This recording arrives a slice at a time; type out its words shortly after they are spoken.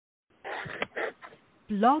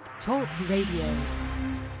Blog Talk Radio.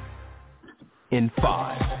 In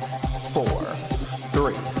 5, 4,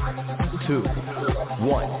 3, 2,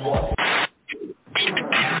 1.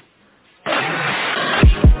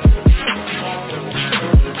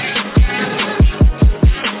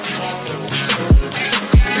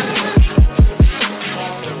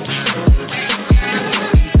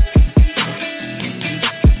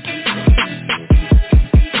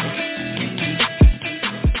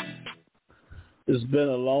 It's been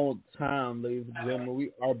a long time, ladies and gentlemen.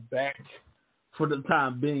 We are back for the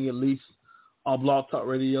time being, at least, on Blog Talk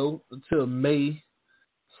Radio until May.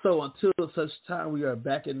 So until such time, we are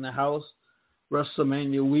back in the house.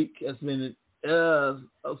 WrestleMania week has been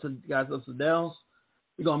ups and downs.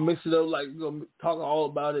 We're gonna mix it up, like we're gonna talk all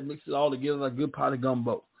about it, mix it all together like a good pot of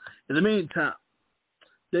gumbo. In the meantime,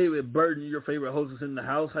 David Burton, your favorite host, is in the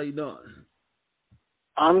house. How you doing?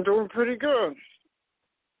 I'm doing pretty good.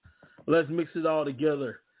 Let's mix it all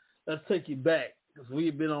together. Let's take you back, because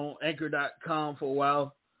we've been on Anchor.com for a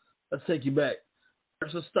while. Let's take you back.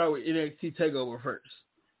 First, let's start with NXT TakeOver first.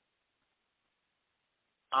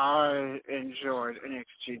 I enjoyed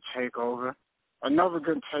NXT TakeOver. Another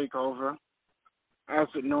good TakeOver, as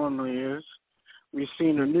it normally is. We've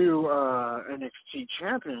seen a new NXT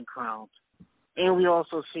champion crowned. And we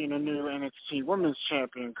also seen a new NXT Women's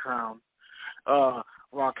Champion crowned.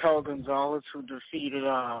 Raquel Gonzalez, who defeated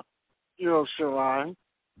Io Shirai,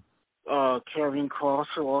 Karrion Kross,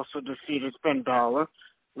 who also defeated Ben Balor.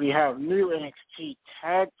 We have new NXT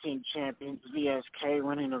Tag Team Champions, VSK,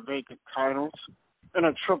 winning the vacant titles in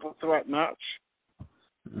a triple threat match.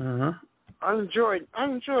 Uh-huh. I enjoyed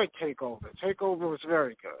TakeOver. TakeOver was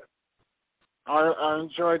very good. I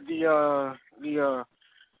enjoyed the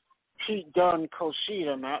Pete Dunne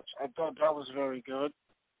Kushida match. I thought that was very good.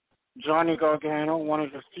 Johnny Gargano, one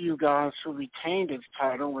of the few guys who retained his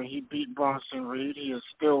title when he beat Bronson Reed. He is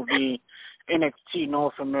still the NXT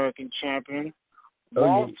North American champion.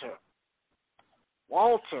 Walter,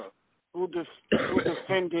 who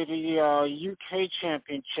defended the UK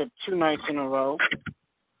championship 2 nights in a row,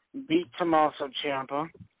 beat Tommaso Ciampa.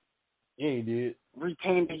 Yeah, he did.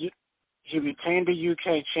 He retained the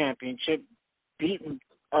UK championship. He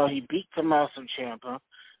beat Tommaso Ciampa.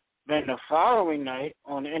 Then the following night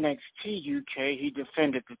on NXT UK, he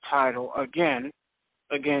defended the title again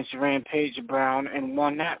against Rampage Brown and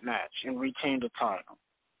won that match and retained the title.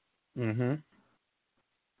 Mm-hmm.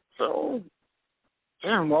 So,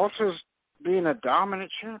 damn, Walter's being a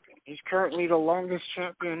dominant champion. He's currently the longest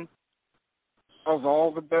champion of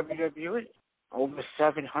all the WWE, over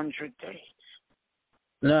 700 days.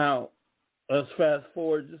 Now, let's fast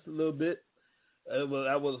forward just a little bit. That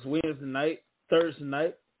was Wednesday night, Thursday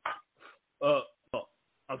night.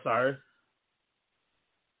 I'm sorry.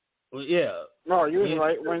 Well, yeah. No, you was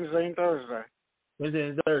right. Wednesday and Thursday. Wednesday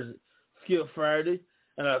and Thursday. Skip Friday.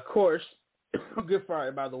 And, of course, Good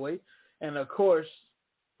Friday, by the way. And, of course,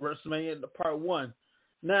 WrestleMania Part 1.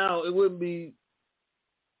 Now, it wouldn't be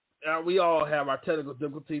we all have our technical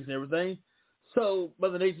difficulties and everything. So,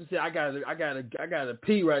 Mother Nature said, I gotta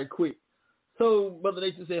pee right quick. So, Mother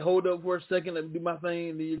Nature said, hold up for a second. Let me do my thing,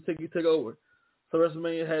 and then you take over. So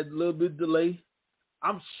WrestleMania had a little bit of delay.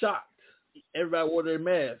 I'm shocked. Everybody wore their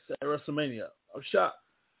masks at WrestleMania. I'm shocked.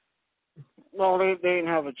 Well, they didn't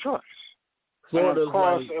have a choice. And of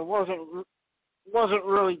course, it wasn't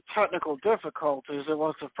really technical difficulties. It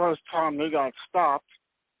was the first time they got stopped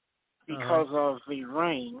because of the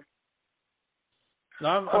rain.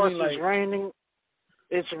 No, of course, it's raining.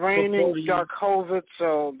 It's raining. Got COVID,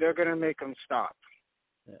 so they're gonna make them stop.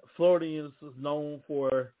 Yeah, Floridians is known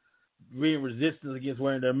for being resistant against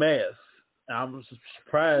wearing their masks. I'm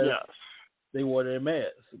surprised they wore their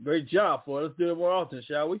masks. Great job, Florida. Let's do it more often,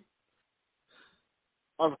 shall we?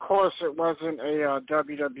 Of course, it wasn't a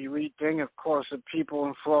WWE thing. Of course, the people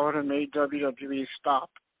in Florida made WWE stop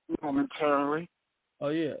momentarily. Oh,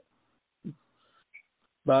 yeah.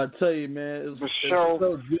 But I tell you, man, the show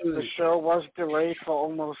so good. The show was delayed for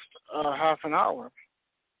almost half an hour.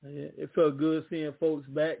 Yeah, it felt good seeing folks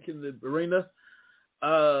back in the arena.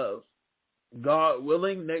 God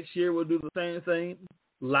willing, next year we'll do the same thing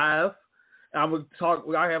live. I'm gonna talk.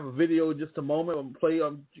 I have a video in just a moment.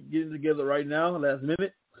 I'm getting together right now, last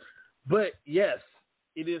minute. But yes,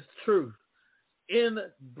 it is true.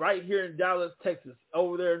 Right here in Dallas, Texas,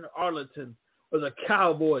 over there in Arlington, where the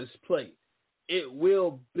Cowboys play, it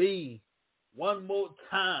will be one more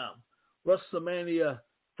time WrestleMania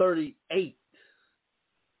 38.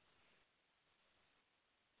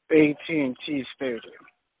 AT&T Stadium.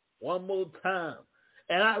 One more time.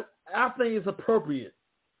 And I think it's appropriate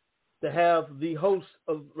to have the host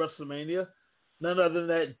of WrestleMania, none other than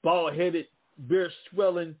that bald-headed beer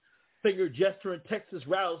swelling, finger gesturing Texas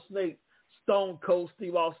rattlesnake, Stone Cold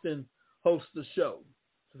Steve Austin hosts the show.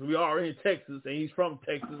 Because we are in Texas and he's from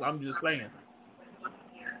Texas, I'm just saying.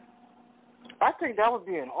 I think that would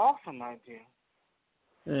be an awesome idea.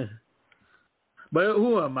 Yeah. But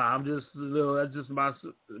who am I? I'm just that's just my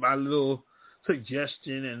little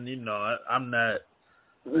suggestion, and I'm not.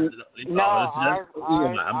 I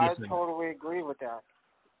totally agree with that.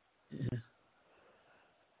 Yeah.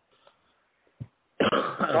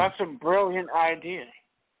 That's a brilliant idea.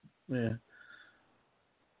 Yeah.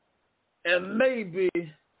 And maybe,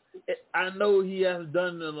 I know he hasn't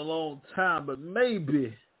done it in a long time, but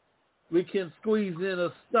maybe we can squeeze in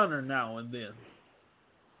a stunner now and then.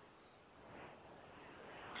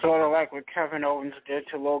 Sort of like what Kevin Owens did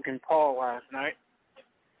to Logan Paul last night.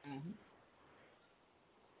 Mm-hmm.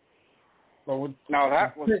 Now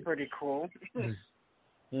that was pretty cool.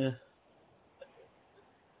 Yeah.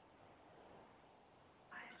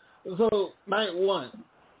 So night one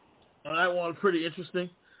was pretty interesting.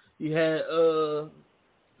 You had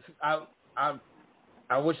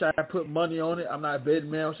I wish I had put money on it. I'm not a betting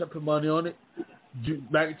man. I wish I put money on it. Drew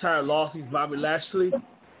McIntyre lost against Bobby Lashley.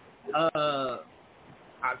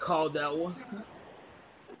 I called that one.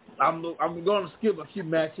 I'm going to skip a few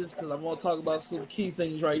matches because I'm going to talk about some key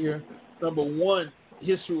things right here. Number one,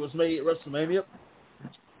 history was made at WrestleMania.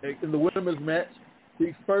 In the women's match,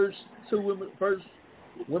 the first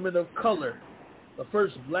women of color, the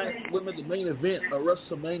first black women to main event of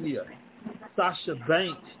WrestleMania, Sasha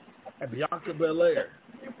Banks and Bianca Belair.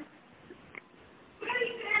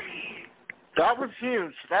 That was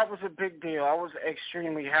huge. That was a big deal. I was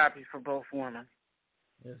extremely happy for both women.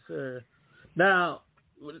 Yes, sir. Now,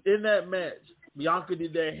 in that match, Bianca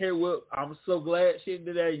did that hair whip. I'm so glad she didn't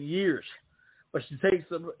do that in years. But she takes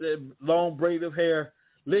that long braid of hair,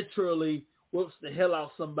 literally whoops the hell out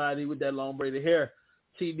of somebody with that long braid of hair.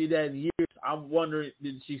 She did that in years. I'm wondering,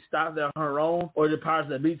 did she stop that on her own? Or did powers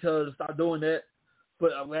that be tell her to stop doing that?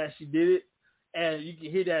 But I'm glad she did it. And you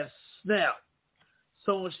can hear that snap.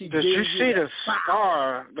 So when she did you see the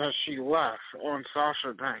scar that she left on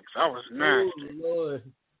Sasha Banks? That was nasty. Oh, Lord.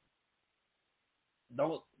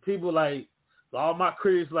 Don't people like all my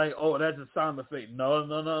critics like, oh, that's a sound effect.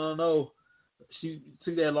 No. She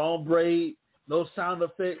took that long braid, no sound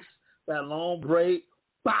effects, that long braid,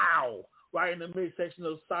 bow, right in the midsection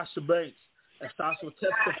of Sasha Banks. And Sasha will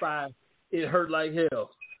testify it hurt like hell.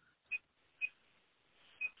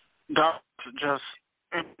 That's just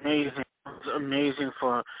amazing. It was amazing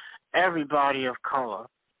for everybody of color.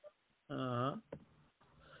 Uh-huh.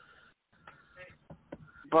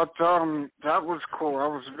 But that was cool. That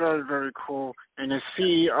was very, very cool. And to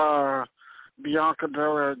see Bianca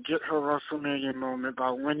Belair get her WrestleMania moment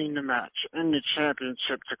by winning the match in the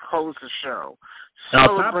championship to close the show,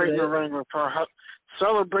 celebrating the ring with her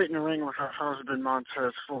husband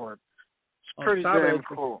Montez Ford. It's pretty damn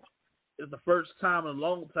cool. It's the first time in a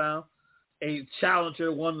long time a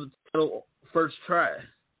challenger won the title first try.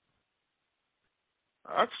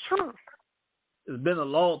 That's true. It's been a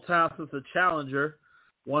long time since a challenger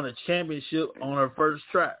won a championship on her first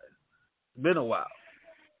try. It's been a while.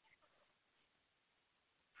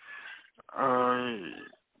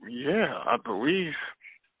 Yeah, I believe.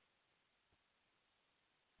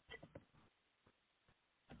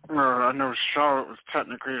 I know Charlotte was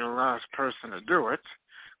technically the last person to do it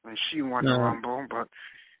when she won the Rumble, but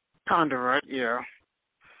kind of right, yeah.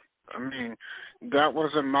 I mean, that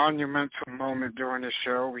was a monumental moment during the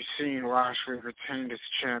show. We seen Lashley retain his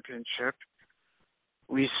championship.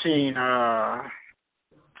 We seen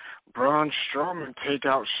Braun Strowman take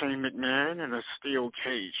out Shane McMahon in a steel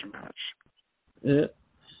cage match. Yeah.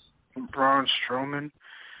 Braun Strowman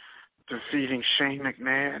defeating Shane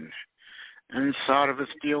McMahon inside of a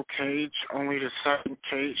steel cage, only the second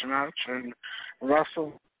cage match in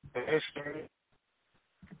Wrestle history.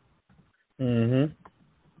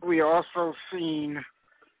 Mm-hmm. We also seen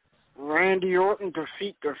Randy Orton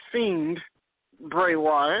defeat the Fiend, Bray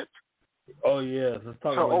Wyatt. Oh, yeah. Let's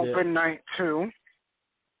talk to about open that. night 2.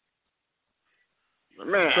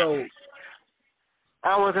 Man, so,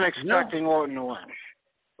 I wasn't expecting Orton to win.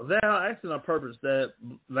 Was that actually on purpose, that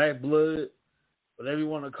Black Blood, whatever you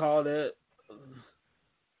want to call that?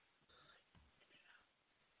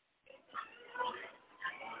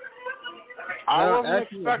 I wasn't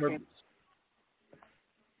expecting.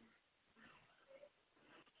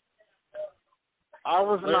 I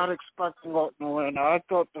was not expecting Orton to win. I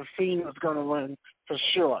thought the Fiend was going to win for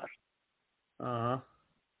sure. Uh-huh.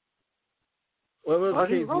 Whether it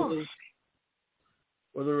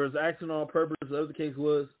was acting on purpose, whatever the case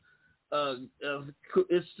was,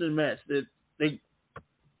 interesting match. That they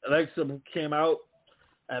Alexa came out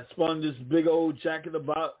and spun this big old Jack in the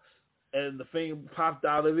Box, and the thing popped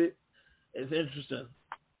out of it. It's interesting.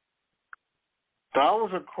 That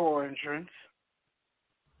was a cool entrance.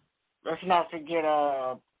 Let's not forget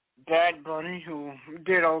Bad Bunny, who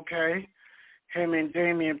did okay. Him and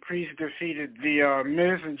Damian Priest defeated the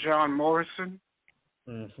Miz and John Morrison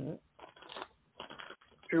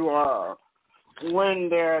to win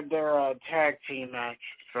their tag team match.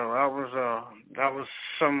 So that was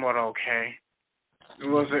somewhat okay. It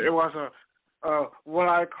was a what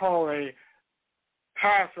I call a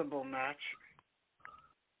passable match.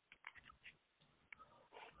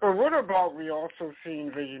 But what about we also seeing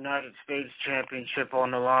the United States Championship on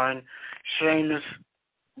the line? Sheamus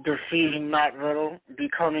defeating Matt Riddle,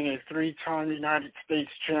 becoming a 3-time United States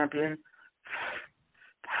champion.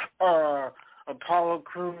 Apollo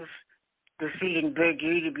Crews defeating Big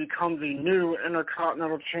E to become the new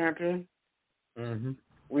Intercontinental Champion. Mm-hmm.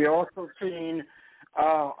 We also seen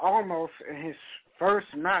almost in his first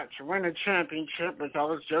match win a championship, which I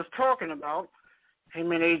was just talking about.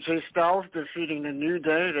 Him and AJ Styles defeating the New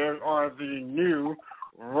Day. They are the new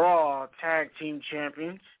Raw Tag Team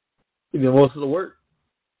Champions. He did most of the work.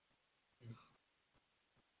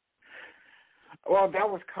 Well, that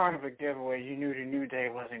was kind of a giveaway. You knew the New Day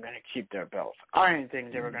wasn't going to keep their belts. I didn't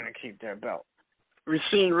think they were going to keep their belt. We've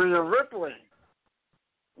seen Rhea Ripley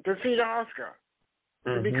defeat Asuka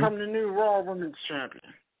to become the new Raw Women's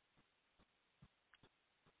Champion.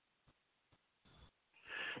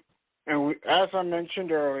 And as I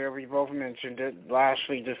mentioned earlier, we both mentioned it,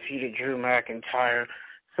 Lashley defeated Drew McIntyre.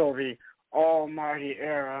 So the almighty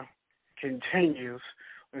era continues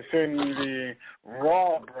within the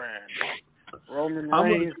Raw brand. Roman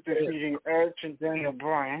Reigns defeating Edge and Daniel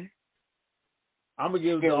Bryan. I'm going to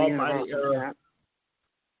give the almighty era.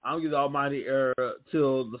 I'm going to give the almighty era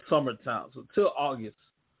till the summertime, so till August.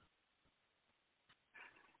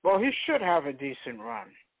 Well, he should have a decent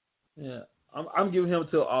run. Yeah, I'm giving him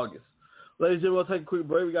till August. Ladies and gentlemen, we'll take a quick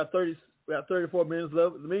break. We got 34 minutes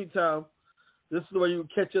left. In the meantime, this is the way you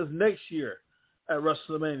can catch us next year at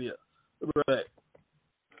WrestleMania. We'll be right back.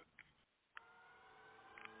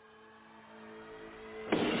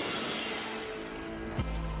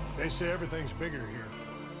 They say everything's bigger here,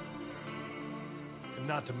 and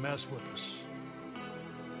not to mess with us.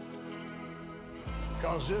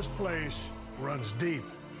 Because this place runs deep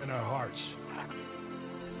in our hearts.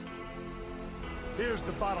 Here's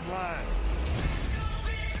the bottom line.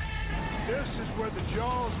 This is where the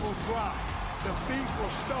jaws will drop, the feet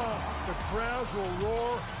will stomp, the crowds will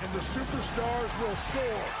roar, and the superstars will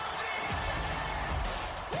soar.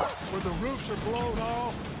 Where the roofs are blown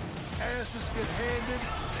off, asses get handed,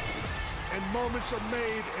 and moments are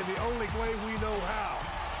made in the only way we know how.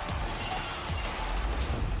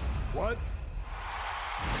 What?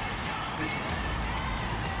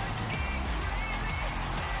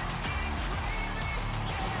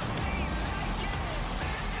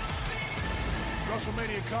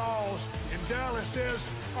 WrestleMania calls, and Dallas says,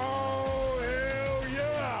 oh, hell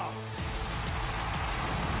yeah!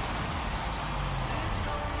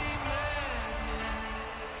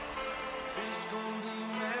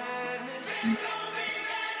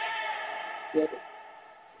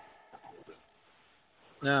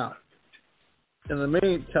 Now, in the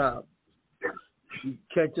meantime, you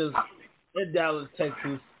catch us in Dallas,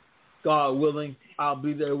 Texas. God willing, I'll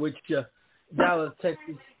be there with you. Dallas,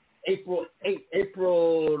 Texas, April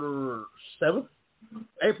 7th?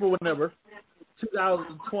 April whenever,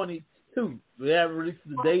 2022. We haven't released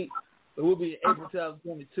the date, but we'll be in April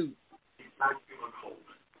 2022.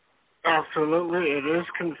 Absolutely. It is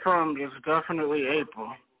confirmed. It's definitely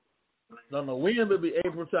April. Don't know when, but it'll be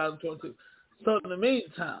April 2022. So in the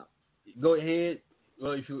meantime, go ahead.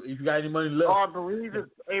 Well, if you got any money left. Oh, I believe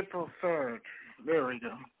it's April 3rd. There we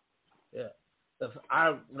go. Yeah.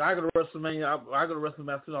 When I go to WrestleMania, I go to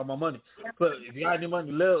WrestleMania, I spend all my money. But if you got any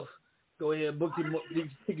money left, go ahead and book your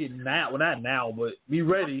ticket now. Well, not now, but be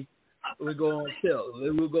ready. We'll go on sale.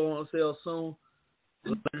 We'll go on sale soon,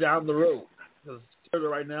 down the road. Because it's early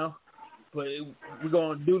right now. But we're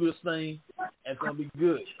going to do this thing, and it's going to be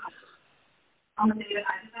good.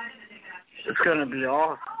 It's going to be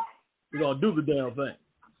awesome. We're going to do the damn thing.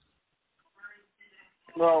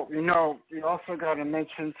 Well, we also got to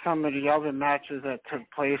mention some of the other matches that took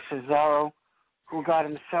place. Cesaro, who got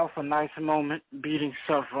himself a nice moment, beating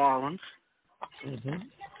Seth Rollins. Mm-hmm.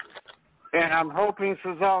 And I'm hoping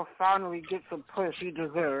Cesaro finally gets a push he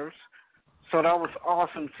deserves. So that was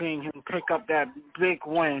awesome seeing him pick up that big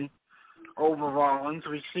win over Rollins.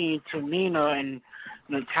 We've seen Tamina and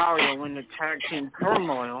Natalya win the tag team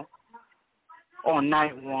turmoil on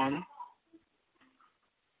night one.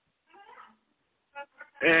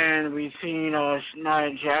 And we've seen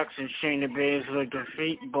Nia Jax and Shayna Baszler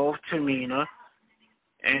defeat both Tamina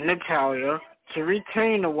and Natalya to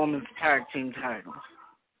retain the women's tag team titles.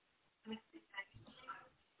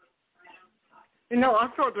 You know, I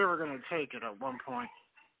thought they were going to take it at one point.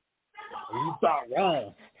 You thought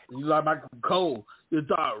wrong. You like Michael Cole. You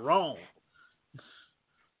thought wrong.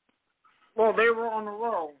 Well, they were on the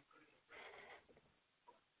roll.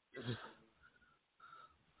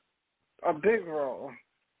 A big roll.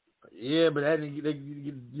 Yeah, but they didn't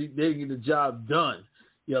get the job done.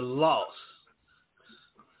 You lost.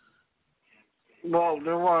 Well,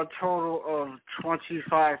 there were a total of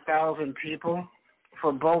 25,000 people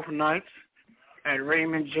for both nights at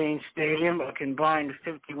Raymond James Stadium, a combined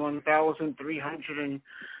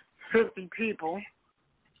 51,350 people.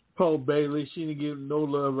 Poor Bayley, she didn't get no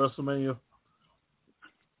love at WrestleMania.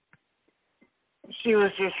 She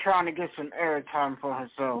was just trying to get some airtime for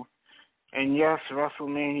herself. And yes,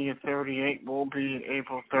 WrestleMania 38 will be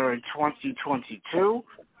April 3rd, 2022,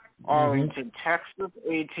 Arlington, Texas,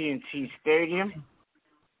 AT&T Stadium.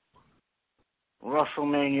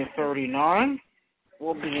 WrestleMania 39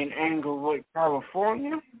 will be in Inglewood,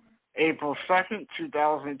 California, April 2nd,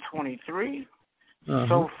 2023,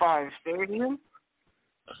 SoFi Stadium.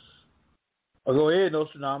 Oh, go ahead,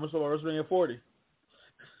 Nostradamus, or WrestleMania 40.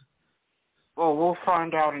 Well, we'll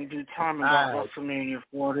find out in due time about WrestleMania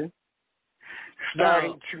 40.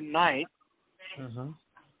 Starting tonight,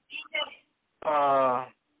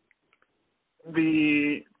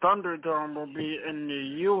 the Thunderdome will be in the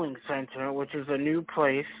Ewing Center, which is a new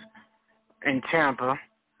place in Tampa.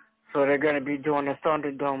 So they're going to be doing the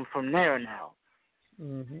Thunderdome from there now.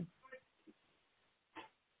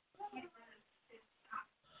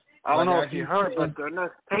 I don't know if you heard, but the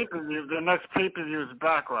next pay-per-view is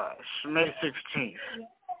Backlash, May 16th.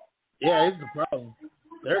 Yeah, it's the problem.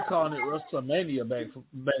 They're calling it WrestleMania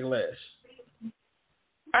Backlash.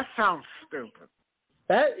 That sounds stupid.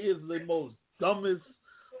 That is the most dumbest.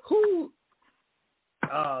 Who?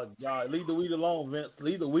 Oh, God. Leave the weed alone, Vince.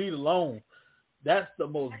 Leave the weed alone. That's the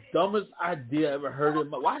most dumbest idea I ever heard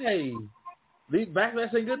of. Why?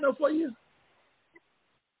 Backlash ain't good enough for you?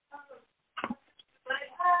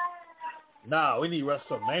 Nah, we need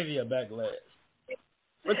WrestleMania Backlash.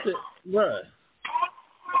 What's it? Bruh.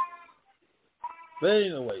 But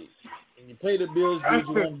anyway, when you pay the bills, you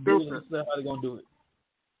want to do it, that's how they're going to do it.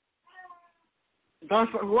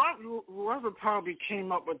 Whoever probably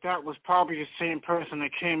came up with that was probably the same person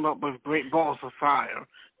that came up with Great Balls of Fire.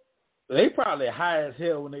 They probably high as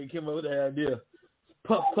hell when they came up with that idea.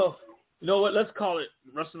 Puff, puff. You know what? Let's call it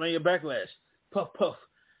WrestleMania Backlash. Puff, puff.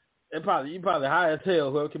 You probably high as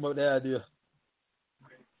hell whoever came up with that idea.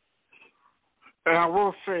 And I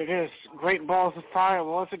will say this, Great Balls of Fire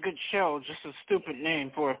was a good show, just a stupid name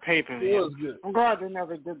for a pay-per-view. It was good. I'm glad they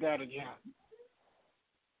never did that again.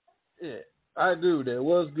 Yeah, I do. That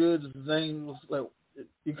was good. The name was like,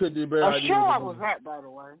 you could do better. I'm sure I was at, by the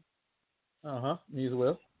way. Me as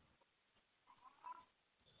well.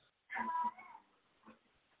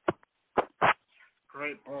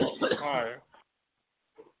 Great Balls of Fire.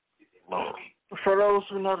 For those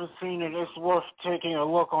who never seen it, it's worth taking a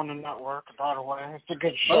look on the network, by the way. It's a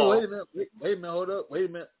good show. Oh, wait a minute, hold up. Wait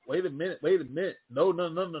a minute. No.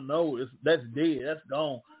 That's dead. That's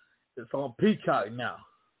gone. It's on Peacock now.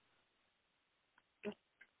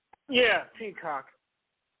 Yeah, Peacock.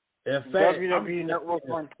 In fact, WWE Network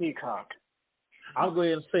on Peacock. I'll go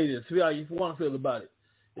ahead and say this. See how you want to feel about it.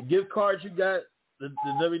 The gift cards you got, the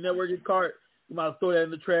WWE Network gift card, you might throw that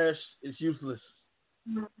in the trash. It's useless.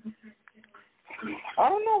 I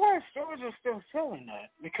don't know why stores are still selling that,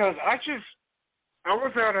 because I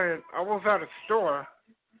was at a store,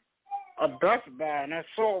 a Best Buy, and I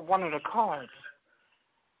saw one of the cards.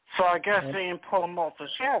 So I guess they didn't pull them off the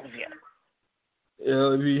shelves yet.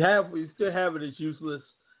 If you still have it, it's useless,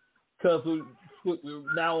 because we're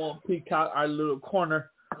now on Peacock, our little corner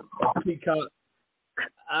of Peacock.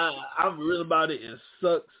 I'm real about it. It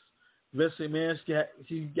sucks. Vince McMahon,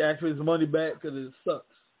 she got his money back because it sucks.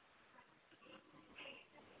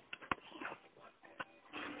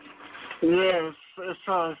 Yeah,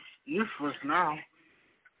 it's useless now.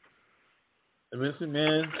 Vince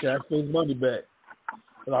McMahon got his money back.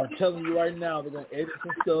 But I'm telling you right now, they're going to edit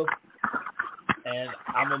some stuff, and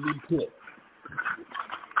I'm going to be pissed.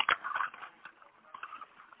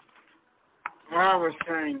 I was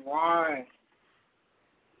saying, why?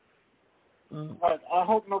 But I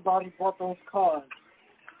hope nobody bought those cards.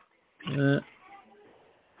 Yeah.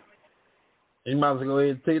 You might as well go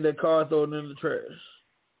ahead and take that card, throw it in the trash.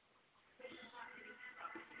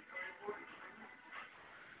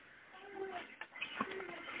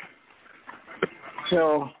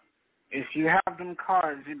 So, if you have them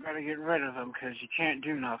cards, you better get rid of them because you can't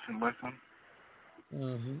do nothing with them.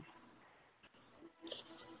 Mm-hmm.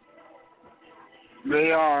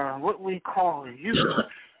 They are what we call useless.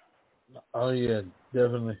 Oh, yeah,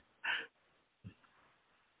 definitely.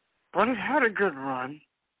 But it had a good run.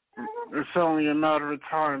 It's only a matter of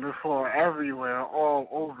time before everywhere, all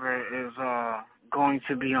over it, is going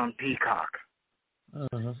to be on Peacock.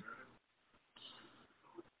 Uh-huh.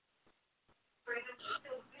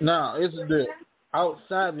 Now, it's the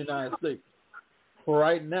outside the United States. For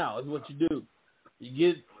right now, is what you do.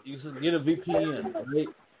 You get a VPN, right?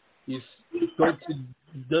 You go to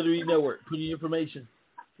WWE Network, put in your information.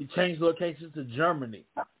 You change locations to Germany.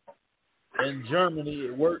 In Germany,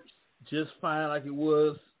 it works just fine like it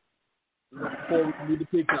was before we moved to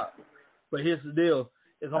Peacock. But here's the deal.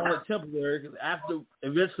 It's only temporary because after,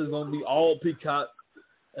 eventually it's going to be all Peacock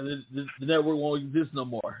and the network won't exist no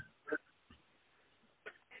more.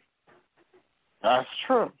 That's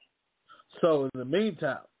true. So in the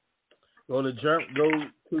meantime, go to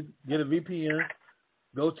get a VPN,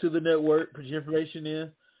 go to the network, put your information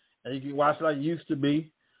in, and you can watch like it used to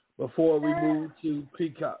be before we moved to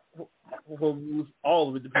Peacock. Before we moved all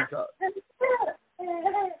of it to Peacock.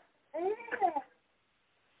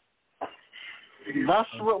 That's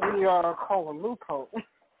what we call a loophole.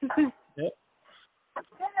 Yep.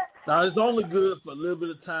 Now it's only good for a little bit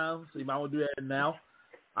of time, so you might want to do that now.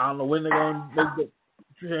 I don't know when they're going to make the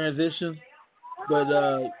transition, but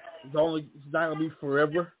it's not going to be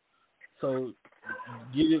forever. So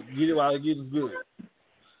get it while it gets good.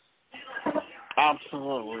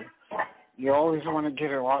 Absolutely. You always want to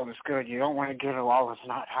get it while it's good. You don't want to get it while it's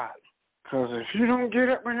not hot. Because if you don't get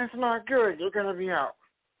it when it's not good, you're going to be out.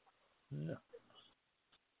 Yeah.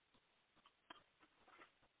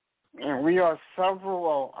 And we are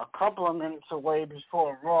a couple of minutes away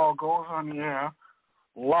before Raw goes on the air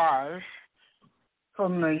live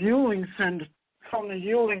from the Yuling Center,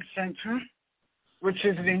 which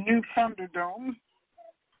is the new Thunderdome.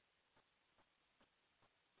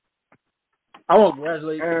 I want to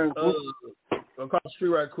congratulate across the street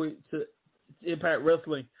right quick to Impact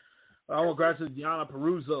Wrestling. I want to congratulate Deanna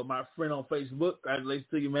Peruzzo, my friend on Facebook. Congratulations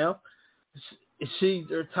to you, ma'am. She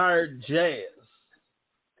retired Jazz.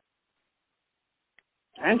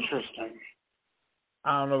 Interesting.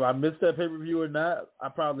 I don't know if I missed that pay-per-view or not. I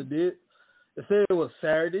probably did. They said it was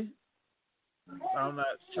Saturday. I'm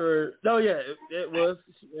not sure. No, yeah, it was.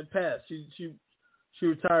 It passed. She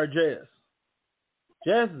retired Jazz.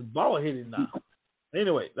 Jazz is ball-headed now.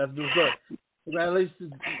 Anyway, that's the result.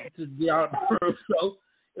 Congratulations to Deanna Peruzzo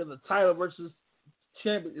in the title versus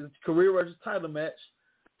champion, career versus title match.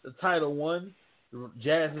 The title won.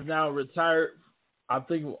 Jazz is now retired. I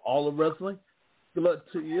think of all of wrestling. Good luck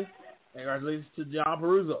to you. And congratulations to John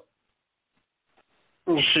Peruzzo.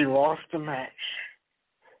 She lost the match.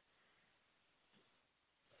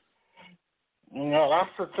 You know,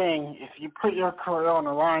 that's the thing. If you put your career on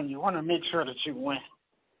the line, you want to make sure that you win.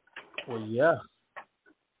 Well, yeah.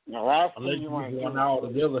 The last Unless thing you want to do one hour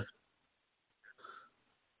together.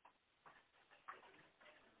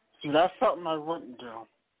 See, that's something I wouldn't do.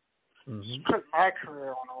 Mm-hmm. Put my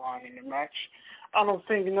career on the line in the match. I don't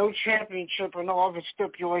think no championship or no other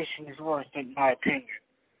stipulation is worth it, in my opinion.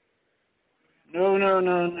 No.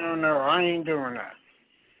 I ain't doing that.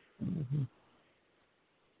 Mm-hmm.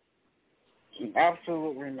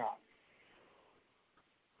 Absolutely not.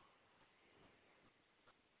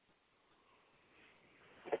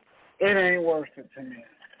 It ain't worth it to me.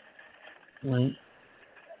 Mm-hmm.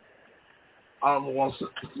 I'm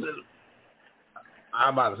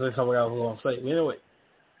about to say something else I was going to say. But anyway,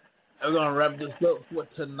 we're going to wrap this up for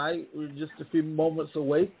tonight. We're just a few moments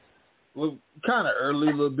away. We're kind of early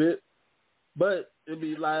a little bit, but it'll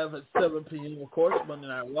be live at 7 p.m., of course, Monday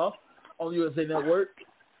Night Raw on USA Network.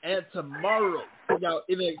 And tomorrow, check out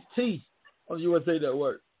NXT on USA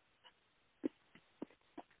Network.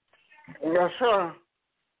 Yes, sir.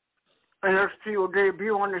 NXT will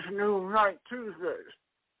debut on this new night, Tuesdays.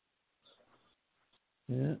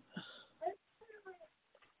 Yeah.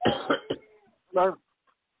 But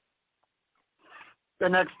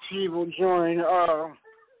NXT will join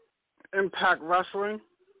Impact Wrestling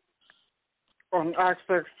on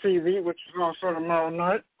Access TV, which is also tomorrow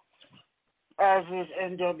night, as is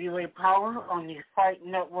NWA Power on the Fight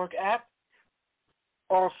Network app,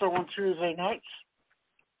 also on Tuesday nights.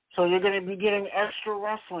 So you're going to be getting extra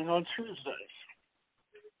wrestling on Tuesdays.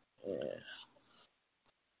 Yeah.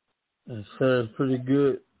 It's pretty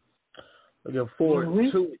good. Looking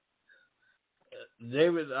forward to it.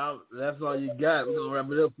 David, that's all you got. We're going to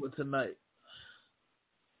wrap it up for tonight.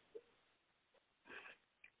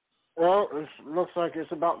 Well, it looks like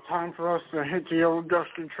it's about time for us to hit the old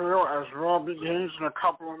dusty trail as Raw begins in a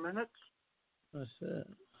couple of minutes. That's it.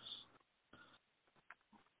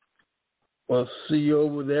 Well, see you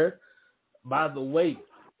over there. By the way,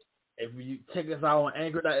 if you check us out on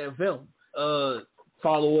Anchor.fm,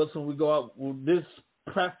 follow us when we go out. When this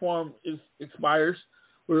platform expires,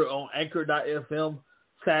 we're on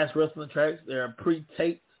Anchor.fm/Wrestling Tracks. They're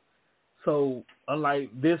pre-taped. So, unlike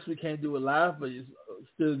this, we can't do it live, but it's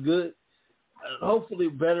still good. Hopefully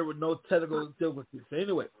better with no technical difficulties. So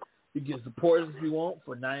anyway, you can support us if you want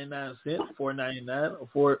for 99 cents, $4.99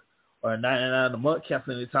 or $9.99 a month,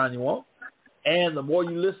 cancel anytime you want. And the more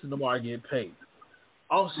you listen, the more I get paid.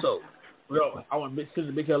 Also, I want to send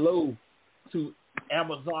a big hello to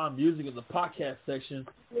Amazon Music in the podcast section.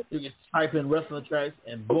 You can type in Wrestling Tracks,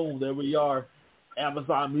 and boom, there we are.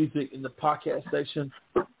 Amazon Music in the podcast section.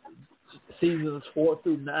 Seasons 4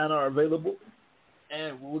 through 9 are available.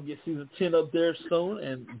 And we'll get season 10 up there soon,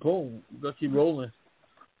 and boom, we're going to keep rolling.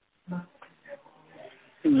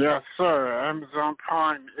 Yes, sir. Amazon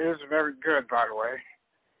Prime is very good, by the way.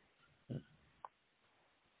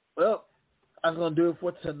 Well, I'm going to do it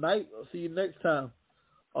for tonight. I'll see you next time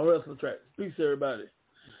on Wrestling Tracks. Peace, everybody.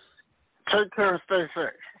 Take care and stay safe.